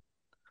before.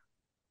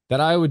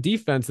 That Iowa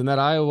defense and that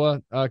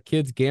Iowa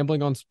kids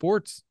gambling on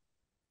sports,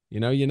 you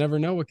never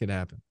know what could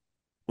happen.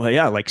 Well,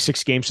 yeah, like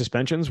 6-game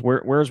suspensions.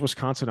 Where's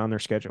Wisconsin on their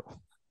schedule?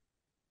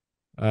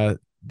 The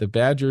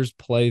Badgers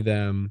play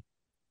them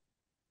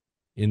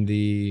in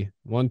the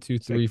 1, 2,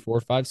 3,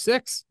 4, 5,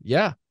 6.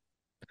 Yeah.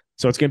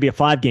 So it's going to be a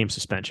 5-game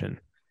suspension,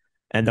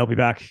 and they'll be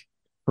back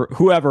for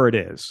whoever it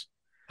is.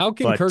 How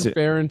can Kirk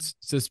Ferentz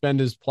suspend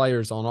his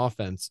players on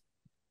offense?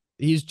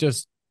 He's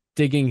just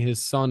digging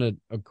his son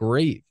a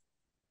grave.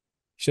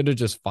 Should have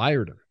just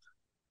fired him.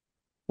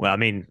 Well, I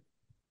mean,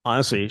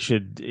 honestly,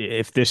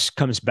 if this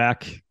comes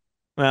back,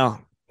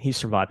 well, he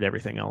survived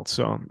everything else.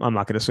 So I'm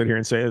not going to sit here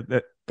and say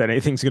that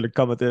anything's going to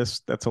come of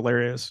this. That's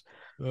hilarious.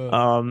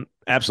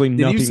 Absolutely nothing.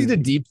 Did you see the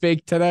deep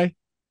fake today?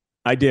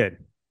 I did.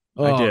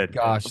 I did.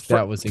 Gosh,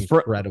 that was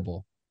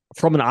incredible.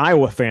 From an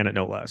Iowa fan,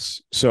 no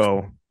less.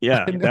 So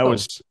yeah,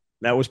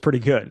 that was pretty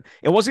good.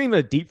 It wasn't even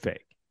a deep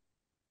fake.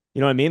 You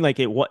know what I mean? Like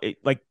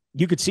like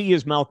you could see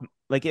his mouth.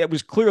 Like it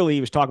was clearly he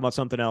was talking about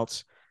something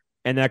else,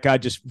 and that guy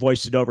just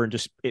voiced it over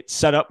and it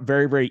set up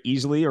very, very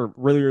easily or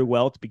really, really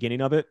well at the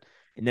beginning of it,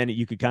 and then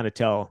you could kind of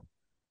tell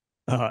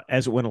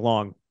as it went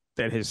along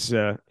that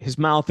his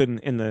mouth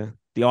and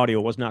the audio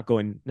was not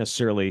going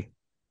necessarily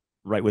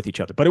right with each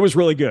other. But it was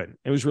really good.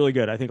 It was really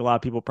good. I think a lot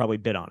of people probably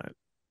bid on it.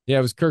 Yeah,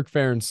 it was Kirk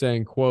Ferentz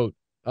saying, quote,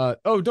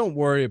 don't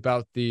worry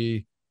about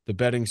the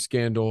betting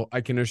scandal.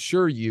 I can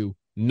assure you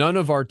none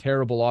of our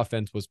terrible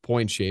offense was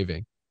point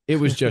shaving. It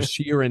was just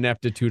sheer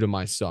ineptitude of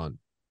my son.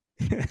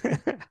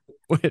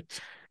 Which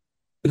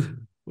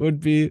that'd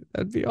be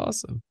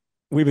awesome.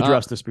 We've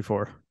addressed this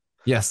before.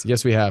 Yes,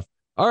 we have.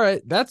 All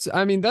right. That's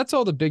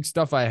all the big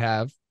stuff I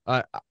have.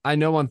 I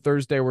know on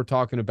Thursday we're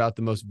talking about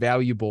the most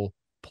valuable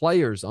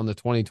players on the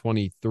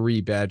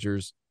 2023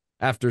 Badgers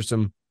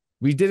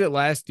we did it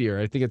last year.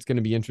 I think it's going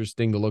to be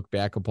interesting to look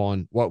back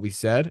upon what we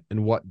said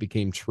and what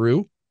became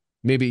true.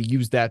 Maybe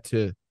use that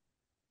to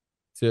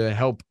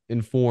help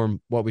inform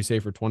what we say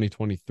for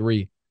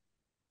 2023.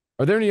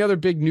 Are there any other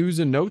big news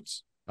and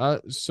notes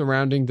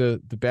surrounding the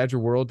Badger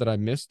world that I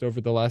missed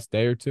over the last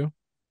day or two?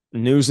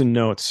 News and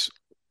notes.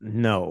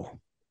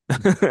 No.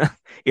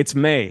 It's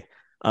May.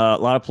 A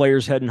lot of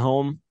players heading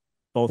home,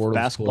 both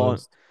basketball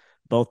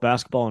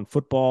and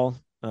football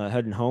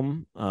heading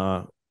home.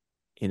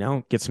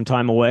 Get some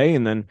time away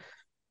and then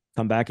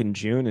come back in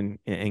June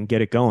and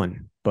get it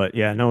going. But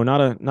yeah, no,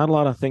 not a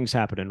lot of things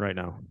happening right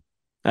now.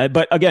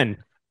 But again,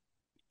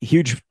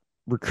 huge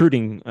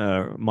recruiting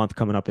month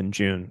coming up in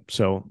June,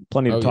 so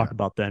plenty to talk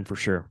about then for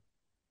sure.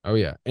 Oh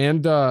yeah,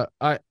 and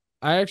I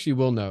actually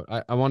will note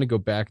I want to go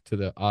back to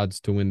the odds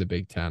to win the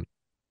Big Ten.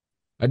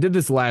 I did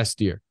this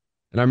last year,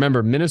 and I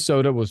remember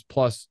Minnesota was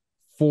plus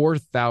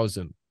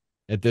 4,000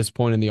 at this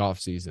point in the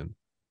offseason.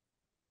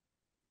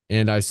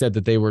 And I said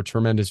that they were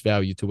tremendous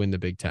value to win the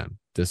Big Ten,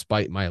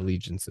 despite my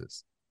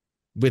allegiances.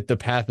 With the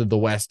path of the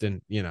West,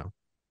 and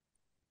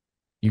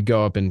you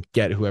go up and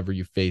get whoever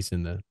you face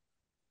in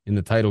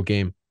the title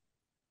game.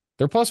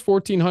 They're plus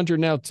 1,400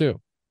 now too.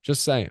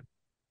 Just saying.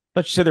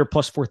 But you said they're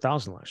plus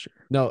 4,000 last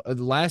year. No,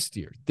 last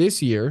year.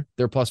 This year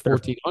they're plus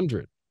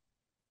 1,400.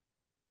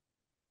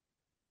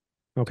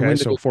 Okay,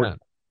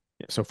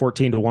 so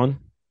 14-1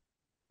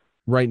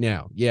 right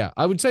now. Yeah,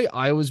 I would say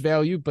Iowa's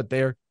value, but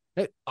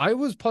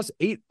Iowa's plus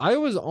 8.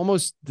 Iowa's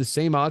almost the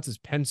same odds as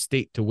Penn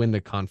State to win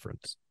the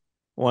conference.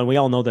 Well, and we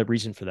all know the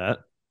reason for that.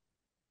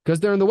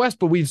 Because they're in the West,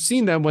 but we've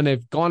seen them when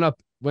they've gone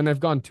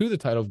to the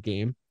title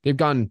game, they've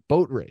gotten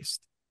boat raced.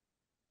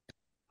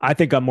 I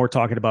think I'm more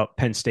talking about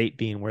Penn State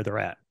being where they're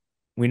at.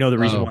 We know the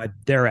reason why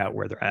they're at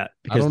where they're at.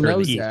 Because they're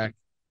in the East.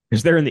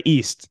 Because they're in the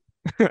East.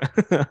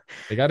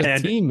 They got a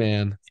team,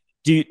 man.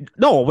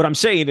 What I'm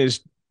saying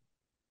is,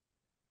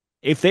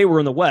 if they were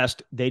in the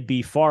West, they'd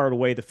be far and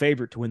away the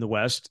favorite to win the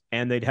West,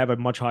 and they'd have a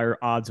much higher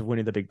odds of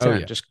winning the Big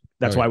Ten.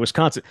 That's why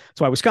Wisconsin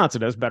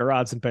has better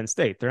odds than Penn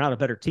State. They're not a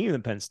better team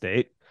than Penn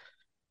State.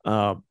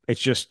 It's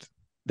just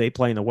they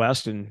play in the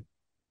West, and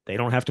they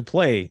don't have to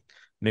play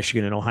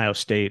Michigan and Ohio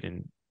State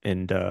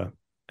and the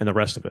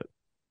rest of it.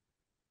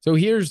 So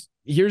here's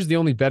the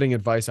only betting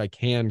advice I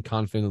can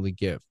confidently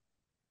give.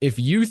 If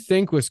you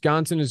think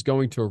Wisconsin is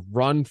going to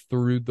run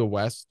through the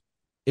West,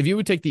 if you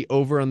would take the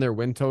over on their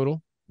win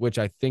total, which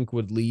I think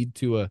would lead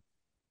to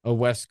a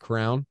West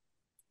crown,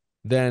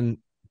 then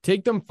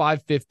take them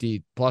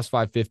 550 plus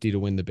 550 to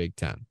win the Big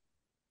Ten. And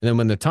then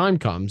when the time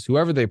comes,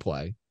 whoever they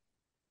play,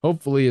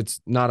 hopefully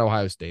it's not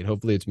Ohio State.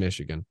 Hopefully it's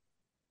Michigan.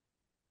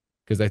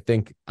 Because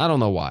I don't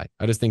know why.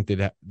 I just think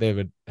they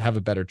would have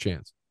a better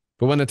chance.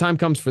 But when the time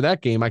comes for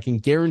that game, I can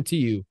guarantee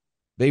you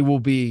they will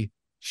be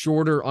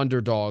shorter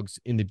underdogs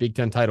in the Big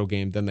Ten title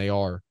game than they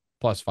are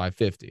plus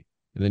 550.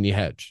 And then you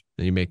hedge,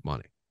 then you make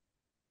money.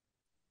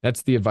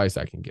 That's the advice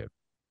I can give.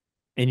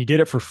 And you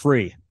did it for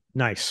free.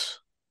 Nice.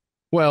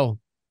 Well,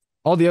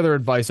 most of the other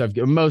advice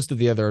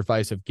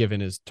I've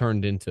given is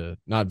turned into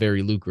not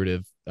very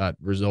lucrative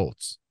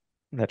results.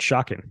 That's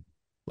shocking.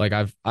 Like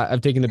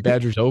I've taken the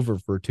Badgers over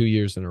for 2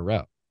 years in a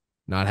row.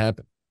 Not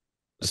happened.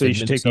 So you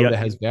should Minnesota take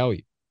has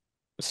value.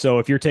 So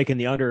if you're taking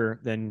the under,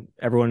 then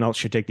everyone else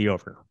should take the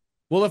over.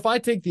 Well, if I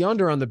take the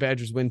under on the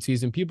Badgers win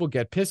season, people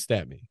get pissed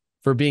at me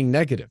for being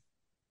negative.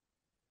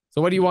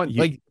 So what do you want?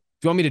 Do you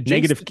want me to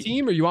jinx the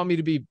team, or you want me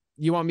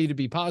to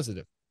be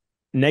positive?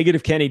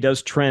 Negative Kenny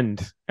does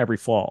trend every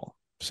fall.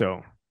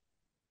 So,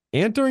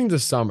 and during the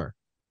summer,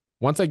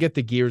 once I get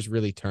the gears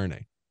really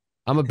turning,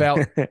 I'm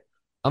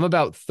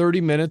about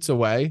 30 minutes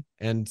away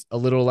and a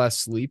little less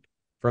sleep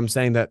from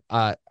saying that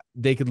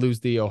they could lose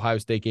the Ohio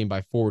State game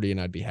by 40 and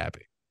I'd be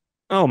happy.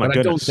 Oh my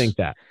goodness. I don't think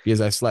that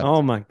because I slept.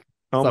 Oh my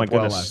goodness.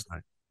 Well last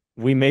night.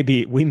 We may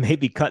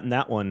be cutting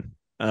that one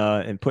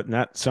and putting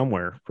that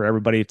somewhere for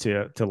everybody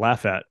to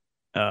laugh at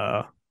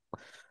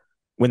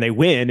when they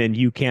win and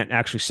you can't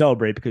actually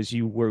celebrate because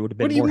you would have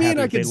been. What do you more mean happy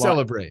I if they can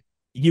celebrate?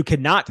 You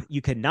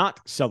cannot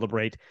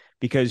celebrate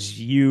because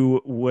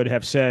you would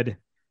have said,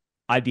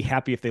 I'd be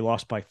happy if they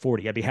lost by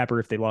 40. I'd be happier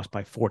if they lost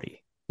by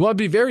 40. Well, I'd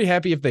be very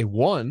happy if they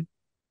won.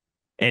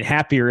 And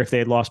happier if they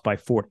had lost by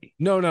 40.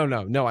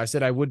 No. I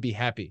said I would be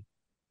happy.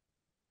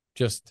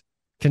 Just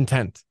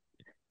content.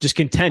 Just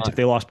content if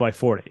they lost by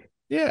 40.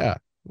 Yeah,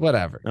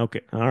 whatever.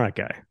 Okay. All right,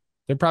 guy.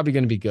 They're probably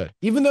going to be good.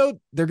 Even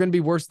though they're going to be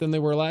worse than they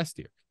were last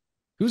year.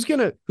 Who's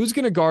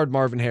gonna guard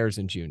Marvin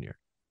Harrison Jr.?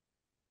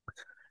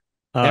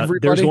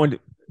 Everybody?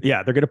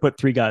 They're going to put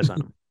 3 guys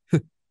on him.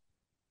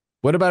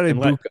 What about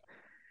Ibuka?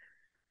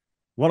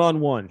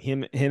 One-on-one.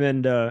 Him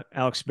and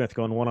Alex Smith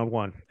going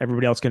one-on-one.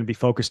 Everybody else going to be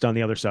focused on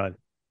the other side.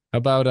 How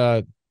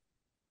about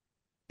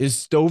is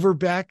Stover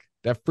back?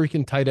 That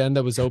freaking tight end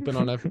that was open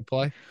on every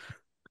play?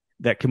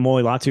 That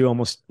Kamoi Latu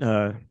almost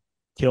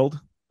killed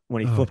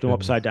when he flipped him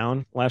upside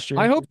down last year.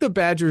 I hope the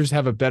Badgers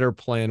have a better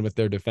plan with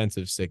their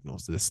defensive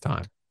signals this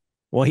time.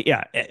 Well,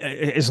 yeah,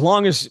 as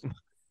long as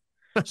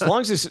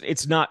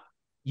it's not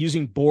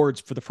using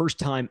boards for the first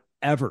time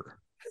ever.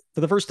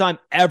 For the first time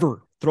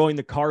ever, throwing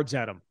the cards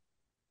at him.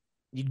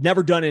 You'd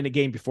never done it in a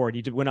game before, and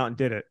you went out and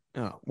did it.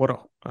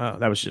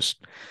 That was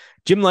just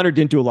Jim Leonard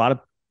didn't do a lot of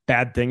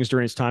bad things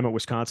during his time at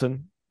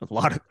Wisconsin.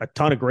 A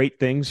ton of great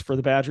things for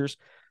the Badgers.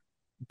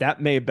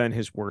 That may have been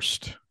his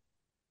worst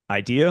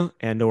idea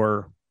and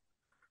or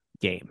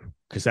game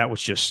because that was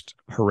just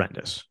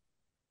horrendous.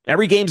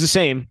 Every game's the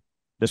same.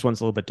 This one's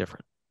a little bit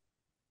different.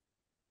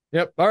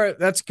 Yep. All right.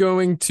 That's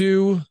going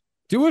to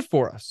do it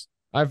for us.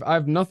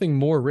 I've nothing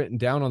more written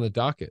down on the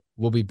docket.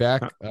 We'll be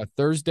back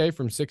Thursday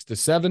from 6 to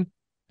 7.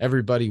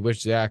 Everybody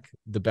wish Zach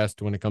the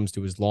best when it comes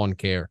to his lawn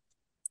care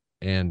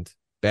and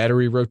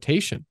battery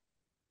rotation.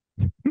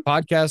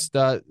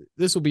 Podcast.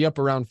 This will be up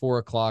around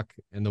 4:00,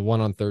 and the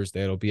one on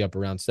Thursday, it'll be up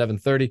around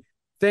 7:30.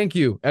 Thank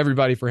you,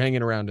 everybody, for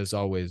hanging around as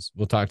always.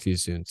 We'll talk to you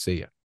soon. See ya.